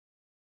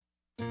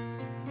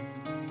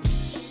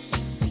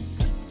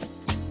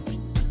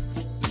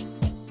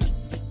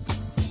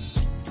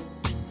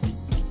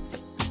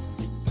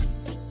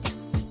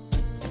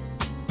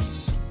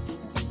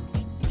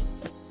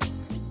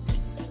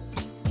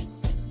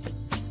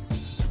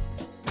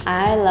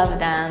I love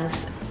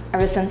dance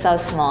ever since I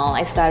was small.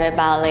 I started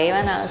ballet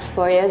when I was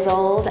 4 years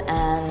old,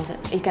 and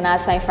you can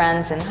ask my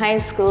friends in high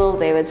school,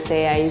 they would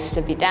say I used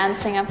to be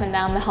dancing up and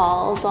down the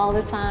halls all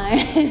the time.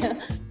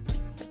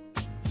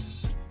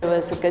 It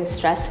was a good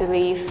stress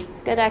relief,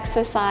 good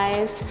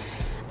exercise,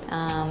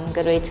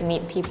 good way to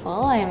meet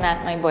people. I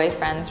met my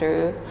boyfriend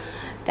through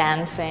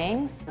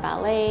dancing.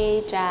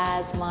 Ballet,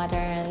 jazz,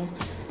 modern,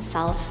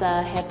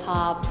 salsa,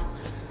 hip-hop,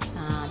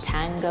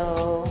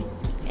 tango,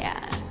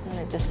 yeah,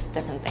 just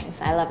different things.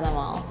 I love them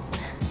all.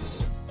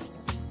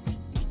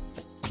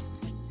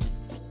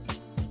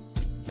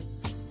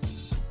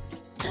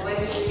 When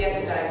did you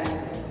get the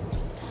diagnosis?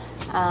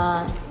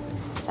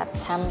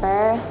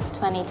 September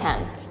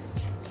 2010.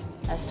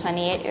 I was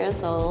 28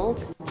 years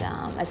old.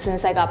 As soon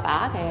as I got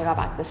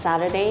back the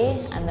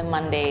Saturday, and then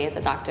Monday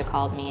the doctor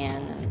called me in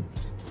and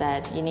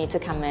said, you need to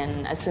come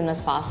in as soon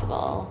as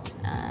possible.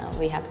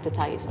 We have to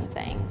tell you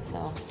something.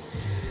 So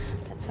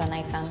that's when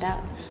I found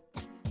out.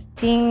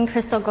 Seeing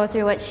Crystal go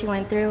through what she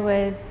went through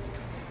was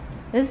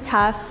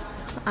tough.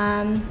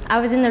 I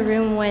was in the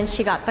room when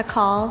she got the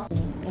call.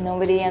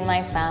 Nobody in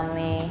my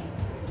family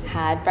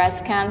had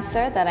breast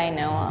cancer that I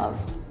know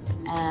of.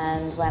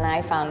 And when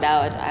I found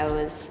out,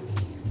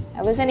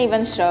 I wasn't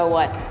even sure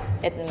what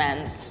it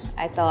meant.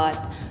 I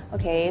thought,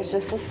 okay, it's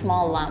just a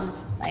small lump.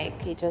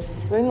 Like, you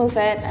just remove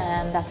it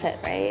and that's it,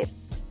 right?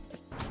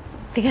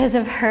 Because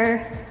of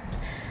her,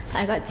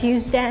 I got to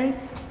use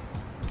dance.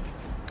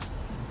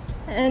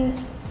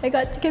 And I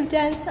got to give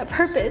dance a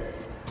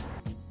purpose.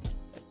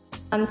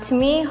 To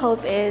me,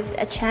 hope is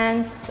a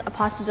chance, a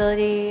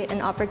possibility,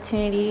 an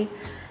opportunity.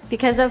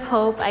 Because of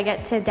hope, I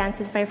get to dance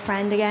with my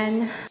friend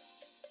again.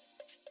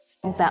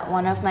 I think that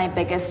one of my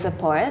biggest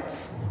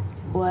supports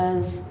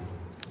was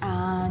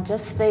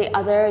just the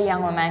other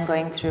young women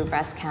going through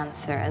breast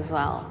cancer as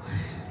well.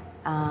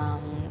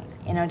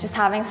 You know, just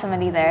having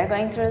somebody there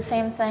going through the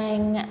same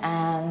thing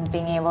and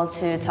being able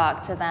to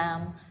talk to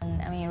them.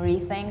 And, I mean,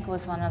 Rethink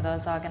was one of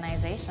those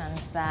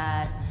organizations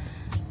that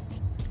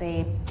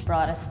they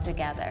brought us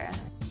together.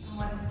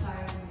 What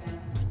inspires you then?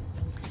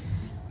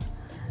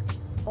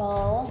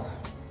 Well,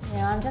 you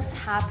know, I'm just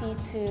happy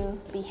to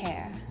be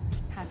here,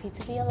 happy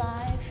to be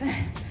alive,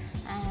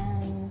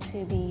 and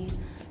to be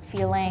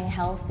feeling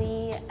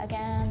healthy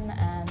again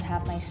and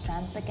have my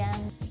strength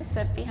again. I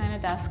sit behind a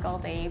desk all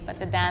day, but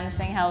the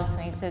dancing helps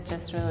me to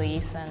just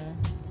release and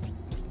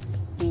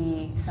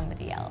be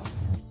somebody else.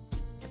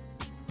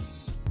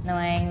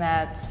 Knowing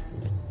that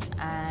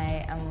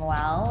I am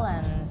well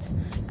and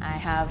I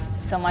have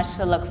so much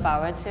to look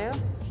forward to.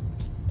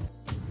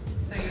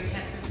 So you're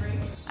cancer-free?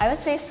 I would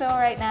say so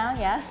right now,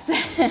 yes.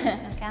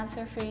 I'm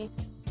cancer-free.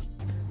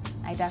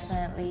 I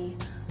definitely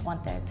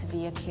want there to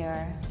be a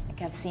cure.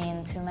 Like, I've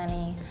seen too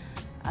many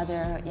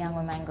other young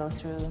women go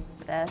through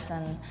this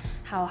and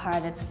how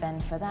hard it's been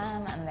for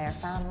them and their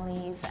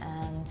families,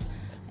 and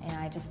you know,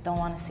 I just don't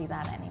want to see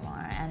that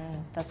anymore.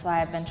 And that's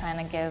why I've been trying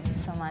to give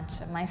so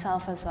much of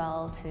myself as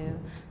well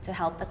to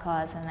help the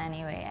cause in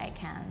any way I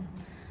can.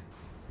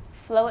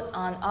 Float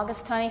on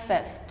August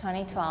 25th,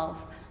 2012,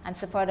 and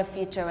support a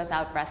future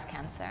without breast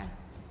cancer.